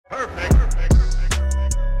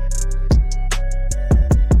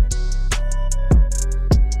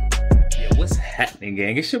happening,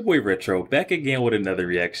 gang? It's your boy Retro back again with another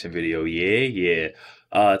reaction video. Today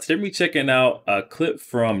we're checking out a clip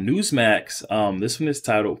from Newsmax. This one is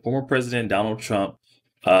titled "Former President Donald Trump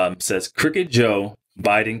says Crooked Joe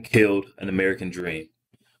Biden killed an American dream."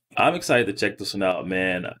 I'm excited to check this one out,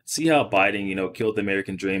 man. See how Biden, killed the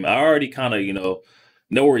American dream. I already kind of,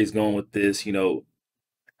 know where he's going with this.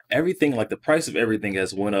 Everything, like the price of everything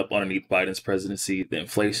has went up underneath Biden's presidency. The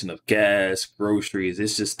inflation of gas, groceries,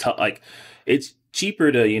 it's just tough. Like, it's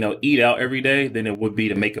cheaper to, eat out every day than it would be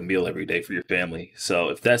to make a meal every day for your family. So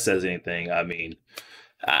if that says anything, I mean,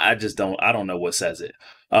 I don't know what says it.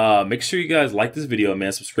 Make sure you guys like this video,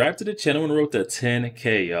 man. Subscribe to the channel and wrote to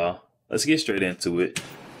 10K, y'all. Let's get straight into it.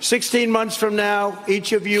 16 months from now,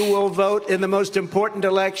 each of you will vote in the most important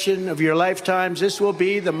election of your lifetimes. This will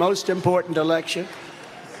be the most important election.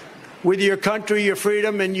 With your country, your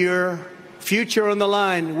freedom, and your future on the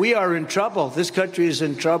line, we are in trouble. This country is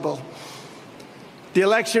in trouble. The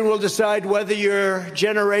election will decide whether your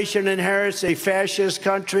generation inherits a fascist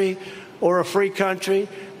country or a free country,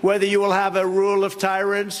 whether you will have a rule of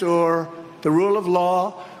tyrants or the rule of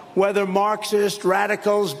law, whether Marxist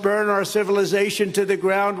radicals burn our civilization to the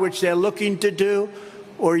ground, which they're looking to do,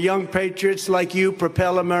 or young patriots like you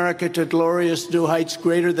propel America to glorious new heights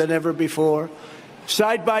greater than ever before.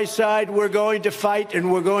 Side by side, we're going to fight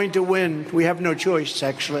and we're going to win. We have no choice,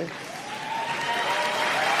 actually.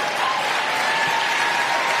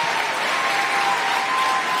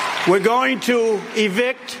 We're going to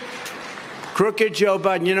evict Crooked Joe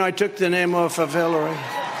Biden. I took the name off of Hillary.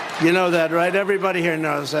 You know that, right? Everybody here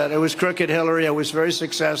knows that. It was Crooked Hillary. I was very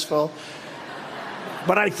successful.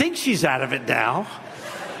 But I think she's out of it now.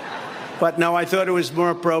 But no, I thought it was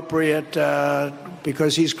more appropriate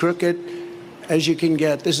because he's crooked as you can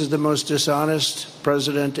get. This is the most dishonest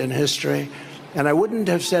president in history. And I wouldn't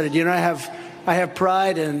have said it. I have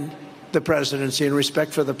pride in the presidency and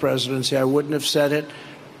respect for the presidency. I wouldn't have said it.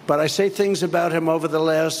 But I say things about him over the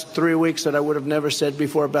last 3 weeks that I would have never said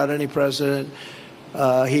before about any president.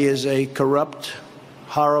 He is a corrupt,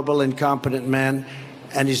 horrible, incompetent man,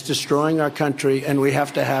 and he's destroying our country, and we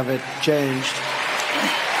have to have it changed.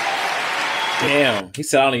 Damn, he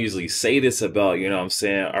said I don't usually say this about,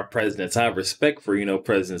 our presidents. I have respect for,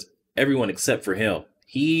 presidents, everyone except for him.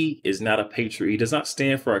 He is not a patriot. He does not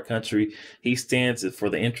stand for our country. He stands for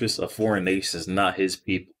the interests of foreign nations, not his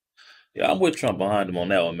people. Yeah, I'm with Trump behind him on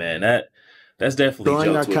that one, man. That's definitely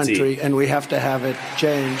destroying our country, and we have to have it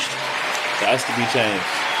changed. It has to be changed.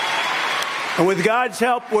 And with God's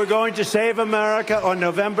help, we're going to save America on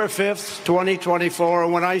November 5th, 2024.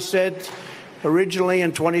 And when I said originally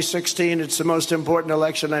in 2016, it's the most important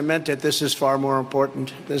election, I meant it. This is far more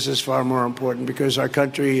important. This is far more important because our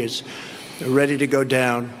country is ready to go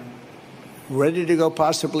down, ready to go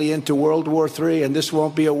possibly into World War III. And this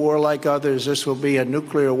won't be a war like others. This will be a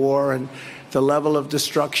nuclear war, and the level of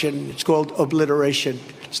destruction, it's called obliteration.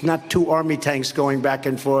 It's not two army tanks going back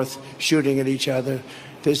and forth shooting at each other.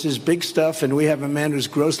 This is big stuff, and we have a man who's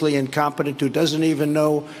grossly incompetent, who doesn't even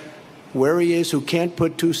know where he is, who can't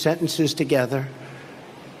put two sentences together.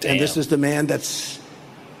 Damn. And this is the man that's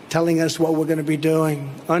telling us what we're going to be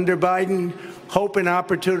doing. Under Biden, hope and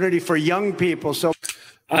opportunity for young people. So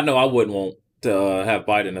I know I wouldn't want to have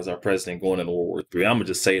Biden as our president going into World War III. I'm going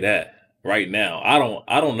to just say that right now. I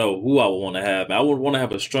don't know who I would want to have. I would want to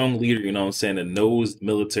have a strong leader, that knows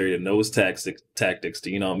military, that knows tactics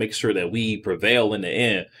to, make sure that we prevail in the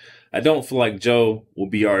end. I don't feel like Joe will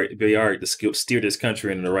be all right to steer this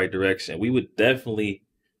country in the right direction. We would definitely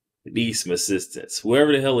need some assistance.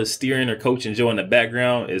 Whoever the hell is steering or coaching Joe in the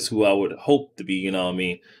background is who I would hope to be,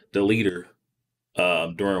 the leader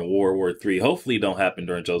during World War III. Hopefully it don't happen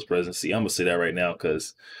during Joe's presidency. I'm going to say that right now,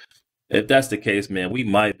 because if that's the case, man, we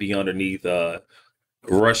might be underneath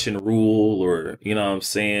Russian rule or,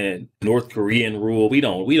 North Korean rule. We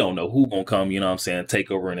don't know who gonna come, take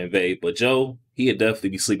over and invade. But Joe, he'd definitely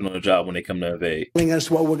be sleeping on the job when they come to invade. Telling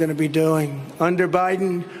us what we're going to be doing. Under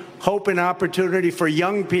Biden, hope and opportunity for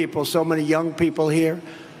young people. So many young people here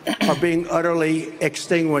are being utterly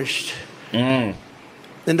extinguished. In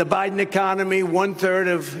the Biden economy, 1/3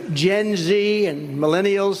 of Gen Z and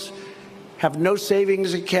millennials have no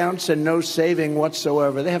savings accounts and no saving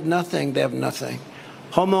whatsoever. They have nothing. They have nothing.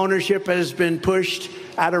 Home ownership has been pushed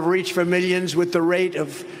out of reach for millions, with the rate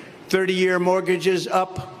of 30-year mortgages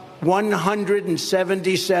up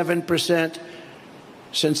 177%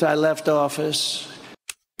 since I left office.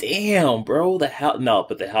 Damn, bro.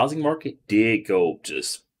 But the housing market did go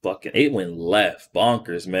just fucking, it went left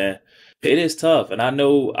bonkers, man. It is tough. And I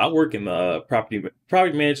know I work in the property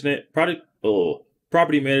management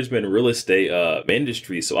and real estate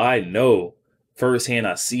industry. So I know firsthand.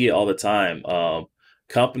 I see it all the time.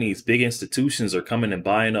 Companies, big institutions are coming and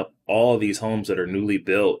buying up all of these homes that are newly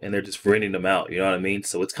built, and they're just renting them out. You know what I mean?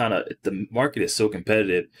 So it's kind of, the market is so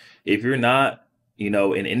competitive. If you're not, in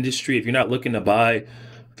industry, if you're not looking to buy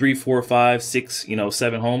 3, 4, 5, 6,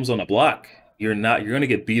 7 homes on a block, you're going to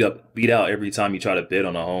get beat out every time you try to bid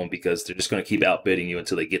on a home, because they're just going to keep outbidding you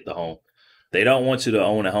until they get the home. They don't want you to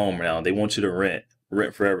own a home now. They want you to rent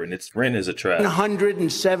forever. And rent is a trap.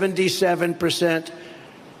 177%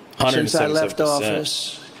 since I left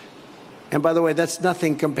office. And by the way, that's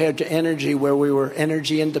nothing compared to energy, where we were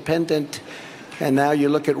energy independent. And now you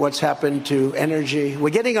look at what's happened to energy. We're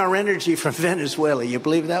getting our energy from Venezuela. You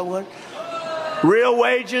believe that one? Real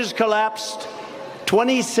wages collapsed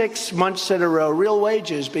 26 months in a row. Real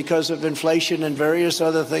wages, because of inflation and various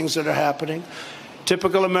other things that are happening.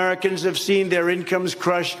 Typical Americans have seen their incomes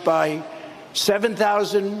crushed by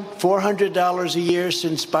 $7,400 a year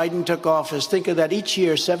since Biden took office. Think of that, each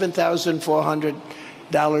year,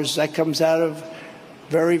 $7,400. That comes out of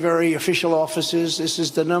very, very official offices. This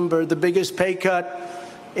is the number, the biggest pay cut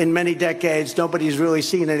in many decades. Nobody's really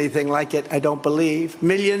seen anything like it, I don't believe.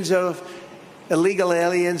 Millions of illegal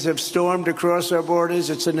aliens have stormed across our borders.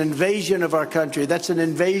 It's an invasion of our country. That's an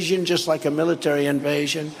invasion, just like a military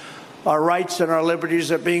invasion. Our rights and our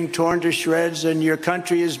liberties are being torn to shreds, and your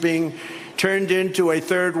country is being turned into a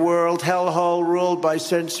third world hellhole ruled by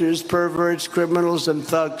censors, perverts, criminals, and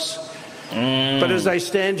thugs. But as I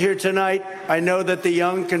stand here tonight, I know that the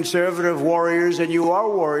young conservative warriors, and you are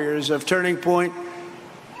warriors of Turning Point,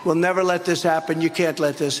 will never let this happen. You can't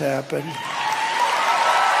let this happen.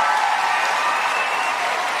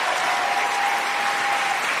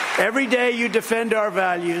 Every day you defend our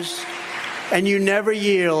values, and you never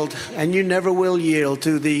yield, and you never will yield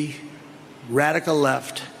to the radical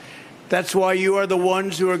left. That's why you are the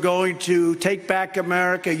ones who are going to take back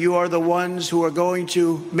America. You are the ones who are going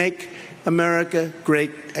to make America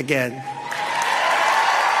great again.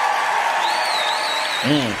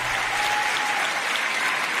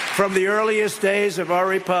 From the earliest days of our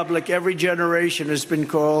republic, every generation has been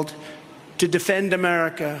called to defend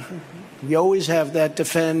America. We always have that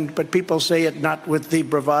defend, but people say it not with the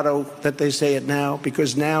bravado that they say it now,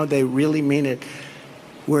 because now they really mean it.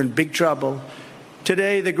 We're in big trouble.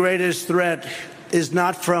 Today, the greatest threat is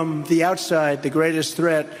not from the outside. The greatest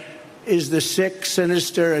threat is the sick,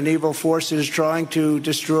 sinister, and evil forces trying to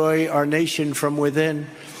destroy our nation from within.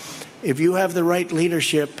 If you have the right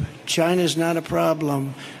leadership, China's not a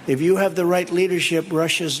problem. If you have the right leadership,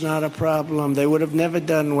 Russia's not a problem. They would have never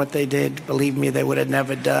done what they did. Believe me, they would have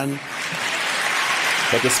never done.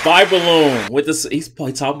 But the spy balloon, he's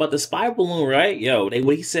probably talking about the spy balloon, right? Yo,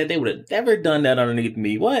 he said they would have never done that underneath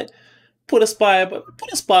me. What? Put a spy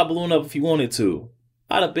balloon up if you wanted to.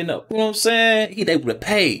 I'd have been up. You know what I'm saying? They would have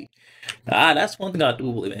paid. That's one thing I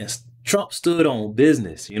do believe in. Trump stood on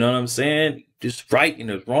business. You know what I'm saying? Just right and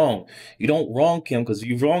it's wrong. You don't wrong him, because if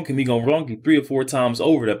you wrong him, he gonna wrong you 3 or 4 times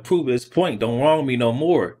over to prove his point. Don't wrong me no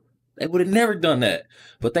more. They would have never done that.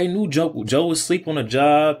 But they knew Joe was asleep on the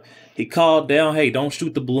job. He called down, hey, don't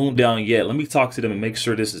shoot the balloon down yet. Let me talk to them and make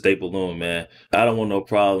sure this is their balloon, man. I don't want no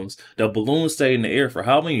problems. The balloon stayed in the air for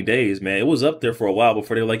how many days, man? It was up there for a while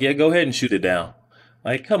before they were like, yeah, go ahead and shoot it down.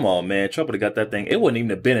 Like, come on, man. Trump would have got that thing. It wouldn't even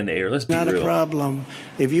have been in the air. Let's be real. Not a problem.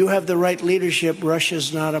 If you have the right leadership,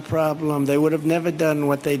 Russia's not a problem. They would have never done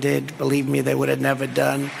what they did. Believe me, they would have never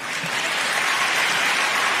done.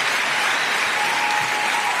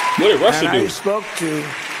 What did Russia do? I spoke to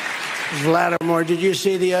Vladimir. Did you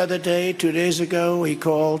see the other day, 2 days ago, he's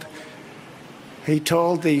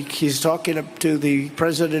talking to the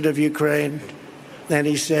president of Ukraine, and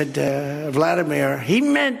he said, Vladimir, he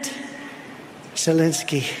meant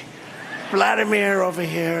Zelensky. Vladimir over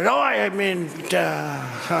here. Oh, I mean,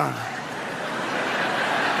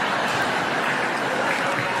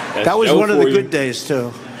 That was one of the good days,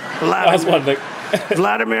 too.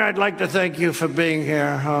 Vladimir, I'd like to thank you for being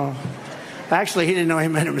here. Oh. Actually, he didn't know he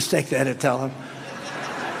made a mistake. They had to tell him.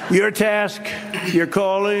 Your task, your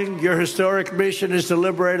calling, your historic mission is to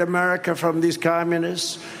liberate America from these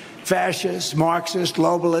communists, fascists, Marxists,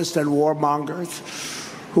 globalists, and warmongers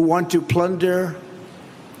who want to plunder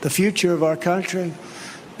the future of our country.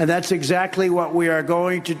 And that's exactly what we are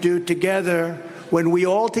going to do together when we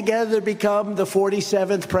all together become the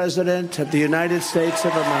 47th President of the United States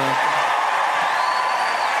of America.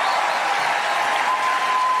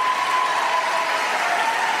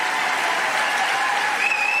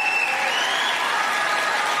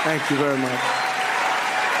 Thank you very much.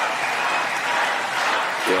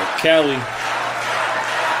 Yeah, Kelly.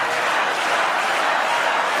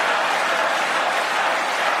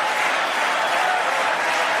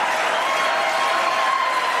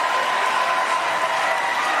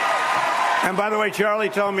 And by the way, Charlie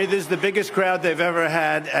told me this is the biggest crowd they've ever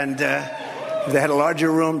had, and they had a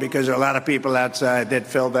larger room because there are a lot of people outside that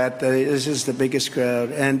filled that. This is the biggest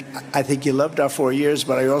crowd. And I think you loved our 4 years,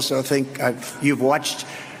 but I also think you've watched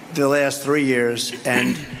the last 3 years,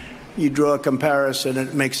 and you draw a comparison, and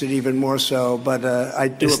it makes it even more so. But I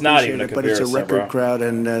do appreciate it, but it's a record crowd,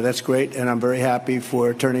 and that's great. And I'm very happy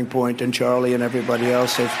for Turning Point and Charlie and everybody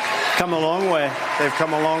else. They've come a long way. They've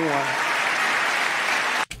come a long way.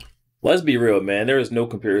 Let's be real, man. There is no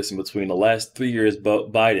comparison between the last 3 years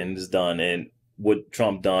Biden has done and what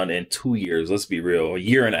Trump done in 2 years. Let's be real. A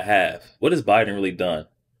year and a half. What has Biden really done?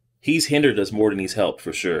 He's hindered us more than he's helped,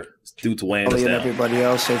 for sure. It's due to weighing us down. And everybody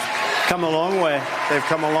else have come a long way. They've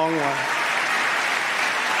come a long way.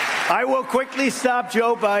 I will quickly stop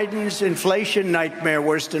Joe Biden's inflation nightmare,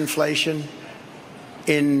 worst inflation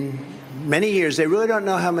in many years. They really don't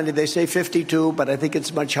know how many. They say 52, but I think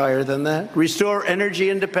it's much higher than that. Restore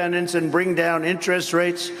energy independence and bring down interest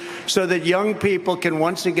rates so that young people can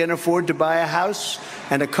once again afford to buy a house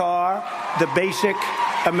and a car, the basic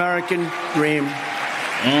American dream.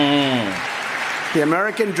 The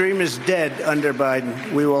American dream is dead under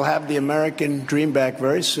Biden. We will have the American dream back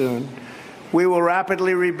very soon. We will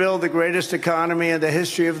rapidly rebuild the greatest economy in the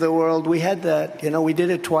history of the world. We had that. You know, we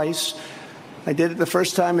did it twice. I did it the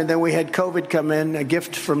first time, and then we had COVID come in, a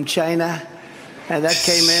gift from China, and that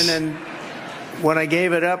came in. And when I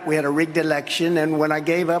gave it up, we had a rigged election. And when I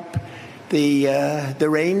gave up the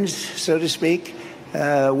reins, so to speak,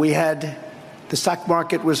 we had the stock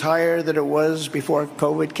market was higher than it was before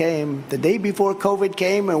COVID came. The day before COVID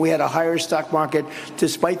came, and we had a higher stock market,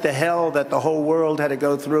 despite the hell that the whole world had to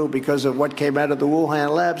go through because of what came out of the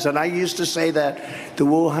Wuhan labs. And I used to say that the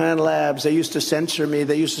Wuhan labs, they used to censor me.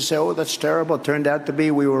 They used to say, oh, that's terrible. It turned out to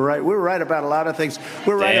be we were right. We were right about a lot of things.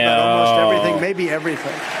 We're right about almost everything, maybe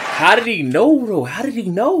everything. How did he know, though? How did he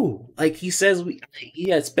know? Like he says,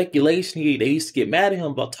 he had speculation. They used to get mad at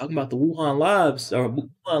him about talking about the Wuhan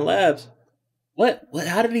labs. What?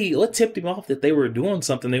 How did he? What tipped him off that they were doing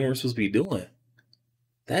something they weren't supposed to be doing?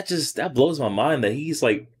 That blows my mind that he's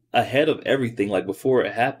like ahead of everything. Like before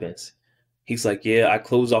it happens, he's like, yeah, I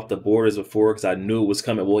closed off the borders before because I knew it was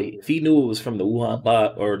coming. Well, if he knew it was from the Wuhan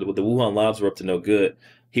lab or the Wuhan labs were up to no good,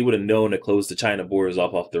 he would have known to close the China borders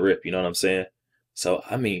off the rip. You know what I'm saying? So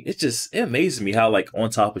I mean, it amazes me how like on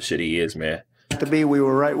top of shit he is, man. To be, we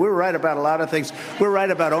were right. We were right about a lot of things. We're right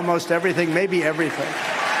about almost everything, maybe everything.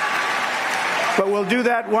 But we'll do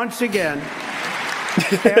that once again.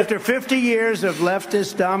 After 50 years of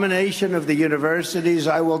leftist domination of the universities,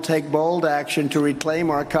 I will take bold action to reclaim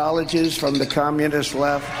our colleges from the communist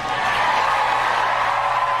left.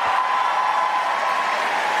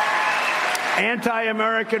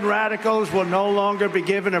 Anti-American radicals will no longer be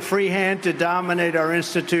given a free hand to dominate our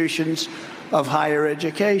institutions of higher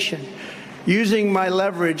education. Using my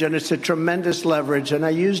leverage, and it's a tremendous leverage, and I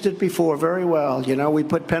used it before very well. You know, we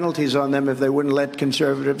put penalties on them if they wouldn't let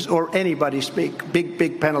conservatives or anybody speak.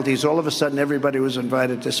 Big penalties. All of a sudden, everybody was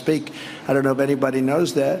invited to speak. I don't know if anybody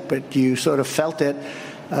knows that, but you sort of felt it.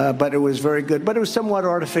 But it was very good. But it was somewhat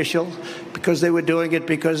artificial because they were doing it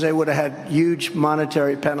because they would have had huge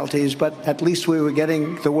monetary penalties. But at least we were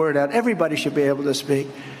getting the word out. Everybody should be able to speak.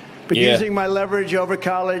 But using my leverage over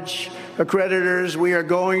college accreditors, we are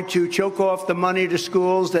going to choke off the money to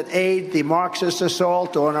schools that aid the Marxist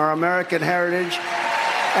assault on our American heritage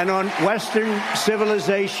and on Western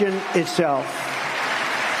civilization itself.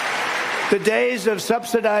 The days of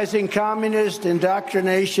subsidizing communist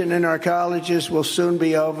indoctrination in our colleges will soon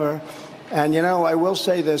be over. And, you know, I will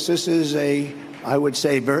say this. This is I would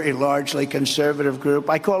say, very largely conservative group.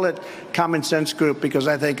 I call it common sense group because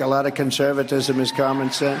I think a lot of conservatism is common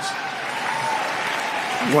sense.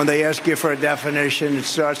 When they ask you for a definition, it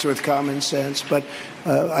starts with common sense. But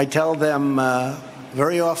I tell them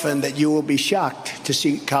very often that you will be shocked to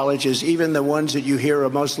see colleges, even the ones that you hear are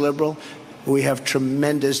most liberal. We have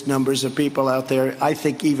tremendous numbers of people out there. I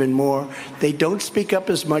think even more. They don't speak up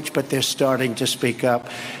as much, but they're starting to speak up.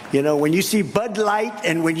 You know, when you see Bud Light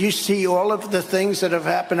and when you see all of the things that have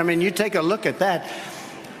happened, I mean, you take a look at that.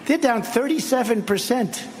 They're down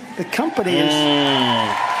 37%. The company is,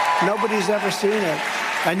 nobody's ever seen it.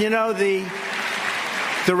 And, you know, the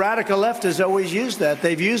radical left has always used that.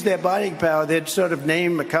 They've used their buying power. They'd sort of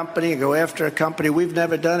name a company and go after a company. We've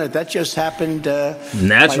never done it. That just happened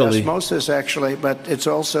naturally. By osmosis, actually. But it's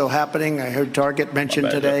also happening. I heard Target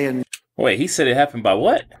mentioned today. And wait, he said it happened by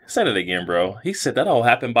what? Say it again, bro. He said that all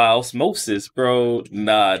happened by osmosis, bro.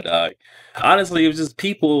 Nah, dog. Honestly, it was just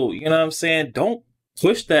people, you know what I'm saying? Don't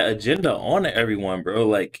push that agenda on everyone, bro.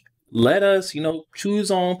 Like, let us, choose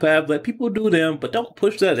on path. Let people do them, but don't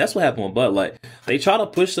push that. That's what happened with Bud Light. They try to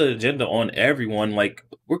push the agenda on everyone. Like,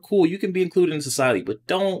 we're cool, you can be included in society, but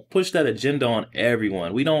don't push that agenda on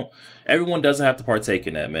everyone. Everyone doesn't have to partake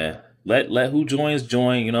in that, man. Let who joins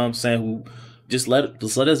join. You know what I'm saying? Who just let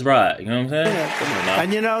us ride. You know what I'm saying? Yeah.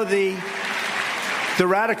 And the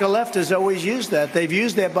radical left has always used that. They've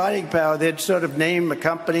used their buying power. They'd sort of name a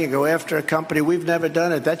company and go after a company. We've never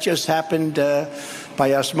done it. That just happened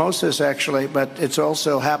by osmosis, actually, but it's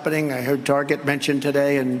also happening. I heard Target mentioned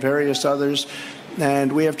today and various others.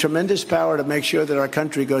 And we have tremendous power to make sure that our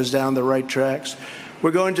country goes down the right tracks.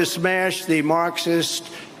 We're going to smash the Marxist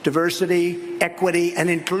diversity, equity, and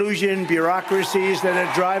inclusion bureaucracies that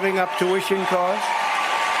are driving up tuition costs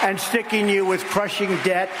and sticking you with crushing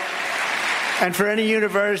debt. And for any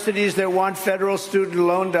universities that want federal student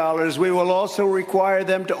loan dollars, we will also require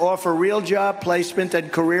them to offer real job placement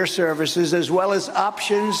and career services, as well as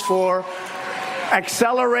options for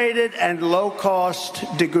accelerated and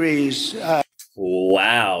low-cost degrees.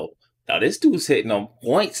 Wow. Now, this dude's hitting on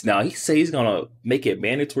points now. He says he's going to make it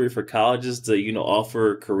mandatory for colleges to,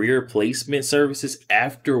 offer career placement services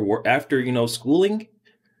after schooling.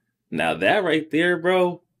 Now, that right there,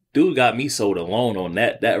 bro, dude got me sold alone on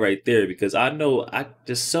that right there, because I know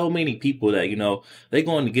just so many people that, they're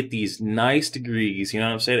going to get these nice degrees, you know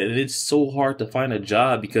what I'm saying? And it's so hard to find a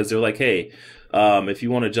job because they're like, hey, if you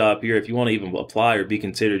want a job here, if you want to even apply or be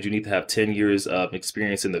considered, you need to have 10 years of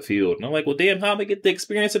experience in the field. And I'm like, well, damn, how am I get the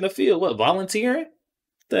experience in the field? What, volunteering?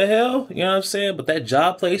 The hell? You know what I'm saying? But that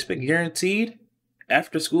job placement guaranteed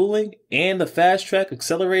after schooling and the fast track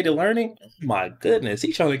accelerated learning, oh my goodness,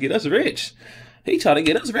 he's trying to get us rich. He trying to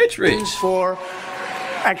get us rich. For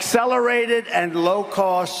accelerated and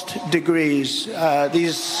low-cost degrees,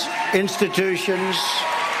 these institutions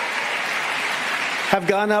have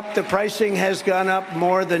gone up. The pricing has gone up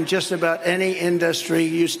more than just about any industry.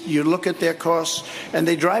 You look at their costs, and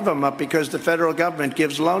they drive them up because the federal government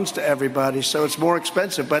gives loans to everybody, so it's more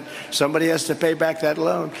expensive, but somebody has to pay back that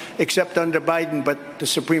loan, except under Biden, but the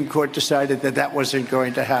Supreme Court decided that that wasn't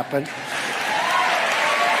going to happen.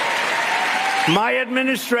 My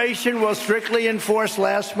administration will strictly enforce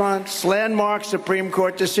last month's landmark Supreme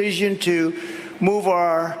Court decision to move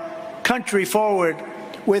our country forward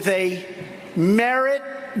with a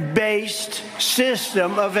merit-based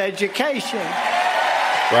system of education.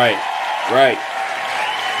 Right.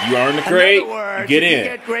 You earn the grade, you get in. If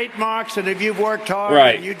you get great marks, and if you've worked hard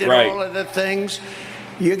and you did all of the things,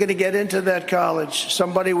 you're going to get into that college.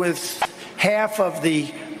 Somebody with half of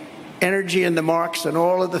the energy and the marks and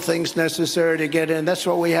all of the things necessary to get in. That's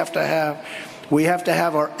what we have to have. We have to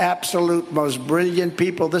have our absolute most brilliant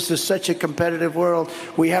people. This is such a competitive world.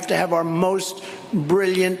 We have to have our most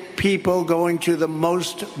brilliant people going to the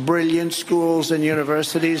most brilliant schools and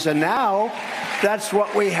universities. And now that's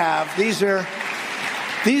what we have. These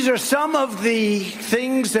are some of the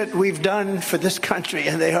things that we've done for this country,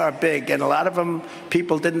 and they are big. And a lot of them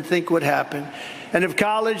people didn't think would happen. And if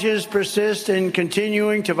colleges persist in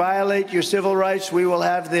continuing to violate your civil rights, we will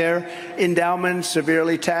have their endowments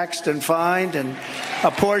severely taxed and fined, and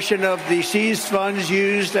a portion of the seized funds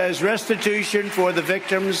used as restitution for the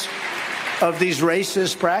victims of these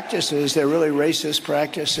racist practices. They're really racist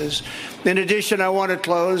practices. In addition, I want to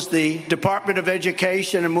close the Department of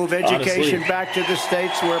Education and move education back to the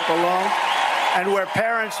states where it belongs and where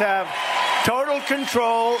parents have total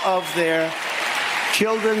control of their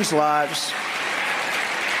children's lives.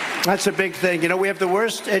 That's a big thing. We have the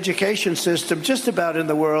worst education system just about in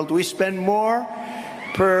the world. We spend more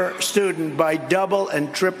per student by double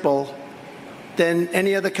and triple than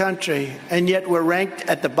any other country, and yet we're ranked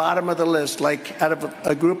at the bottom of the list. Like, out of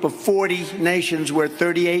a group of 40 nations, we're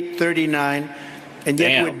 38, 39, and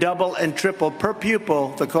yet we're double and triple per pupil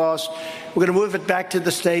the cost. We're going to move it back to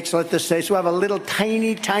the states, let the states. We'll have a little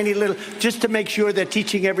tiny little, just to make sure they're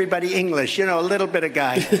teaching everybody English, a little bit of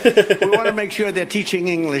guide. We want to make sure they're teaching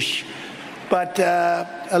English, but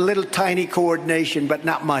a little tiny coordination, but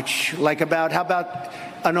not much. Like how about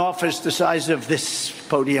an office the size of this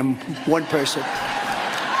podium, one person?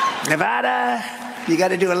 Nevada, you got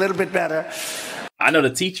to do a little bit better. I know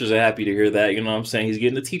the teachers are happy to hear that. You know what I'm saying? He's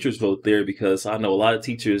getting the teachers' vote there, because I know a lot of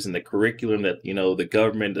teachers in the curriculum that, the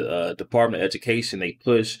government, Department of Education, they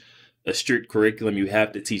push a strict curriculum. You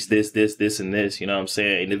have to teach this, and this, you know what I'm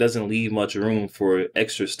saying? And it doesn't leave much room for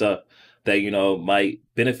extra stuff that, might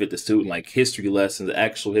benefit the student, like history lessons,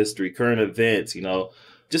 actual history, current events,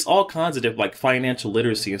 just all kinds of different, like financial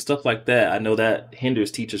literacy and stuff like that. I know that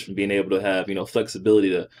hinders teachers from being able to have, flexibility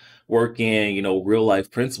to work in, real life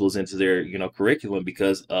principles into their, curriculum,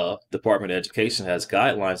 because Department of Education has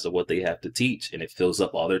guidelines of what they have to teach, and it fills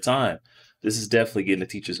up all their time. This is definitely getting the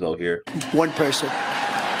teachers vote here. One person.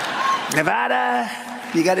 Nevada,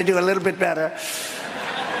 you got to do a little bit better.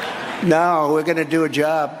 No, we're going to do a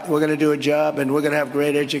job. We're going to do a job, and we're going to have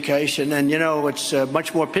great education. And, it's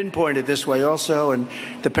much more pinpointed this way also, and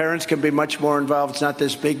the parents can be much more involved. It's not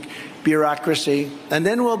this big bureaucracy. And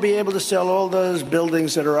then we'll be able to sell all those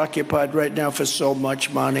buildings that are occupied right now for so much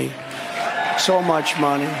money. So much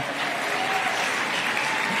money.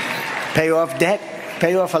 Pay off debt.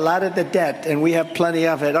 Pay off a lot of the debt, and we have plenty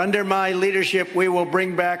of it. Under my leadership, we will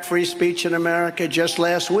bring back free speech in America. Just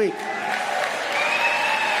last week,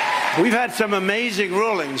 we've had some amazing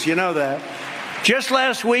rulings, you know that. Just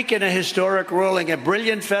last week, in a historic ruling, a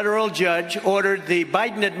brilliant federal judge ordered the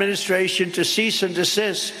Biden administration to cease and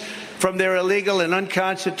desist from their illegal and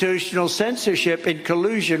unconstitutional censorship in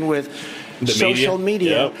collusion with the social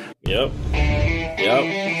media. Yep.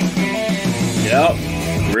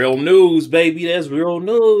 Real news, baby. That's real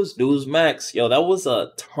news. Newsmax. Yo, that was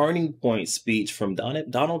a turning point speech from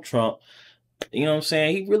Donald Trump. You know what I'm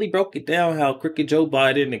saying? He really broke it down how crooked Joe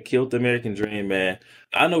Biden and killed the American dream, man.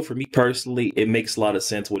 I know for me personally, it makes a lot of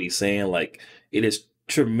sense what he's saying. Like, it is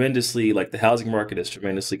tremendously, like, the housing market is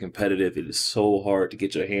tremendously competitive. It is so hard to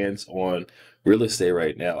get your hands on real estate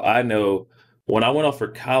right now. I know when I went off for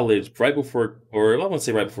college, right before, or I wouldn't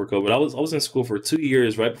say right before COVID, I was in school for 2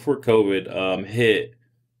 years right before COVID hit.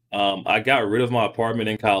 I got rid of my apartment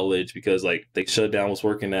in college because, like, they shut down. Was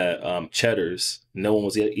working at Cheddar's. No one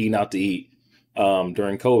was eating out to eat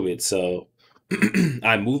during COVID. So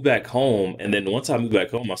I moved back home, and then once I moved back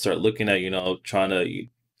home, I started looking at, trying to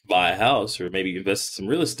buy a house or maybe invest in some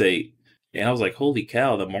real estate. And I was like, holy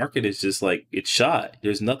cow, the market is just like, it's shot.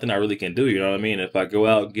 There's nothing I really can do. You know what I mean? If I go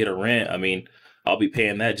out and get a rent, I mean, I'll be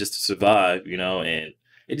paying that just to survive, and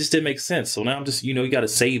it just didn't make sense. So now I'm just, you got to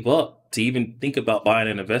save up to even think about buying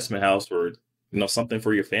an investment house or, something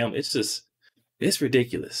for your family. It's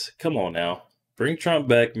ridiculous. Come on now. Bring Trump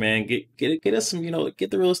back, man. Get us some,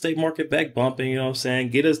 get the real estate market back bumping, you know what I'm saying?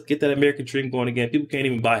 Get that American dream going again. People can't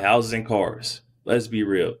even buy houses and cars. Let's be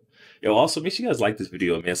real. Yo, also, make sure you guys like this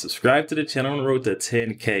video, man. Subscribe to the channel on the road to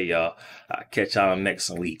 10K, y'all. I'll catch y'all next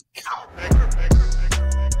week.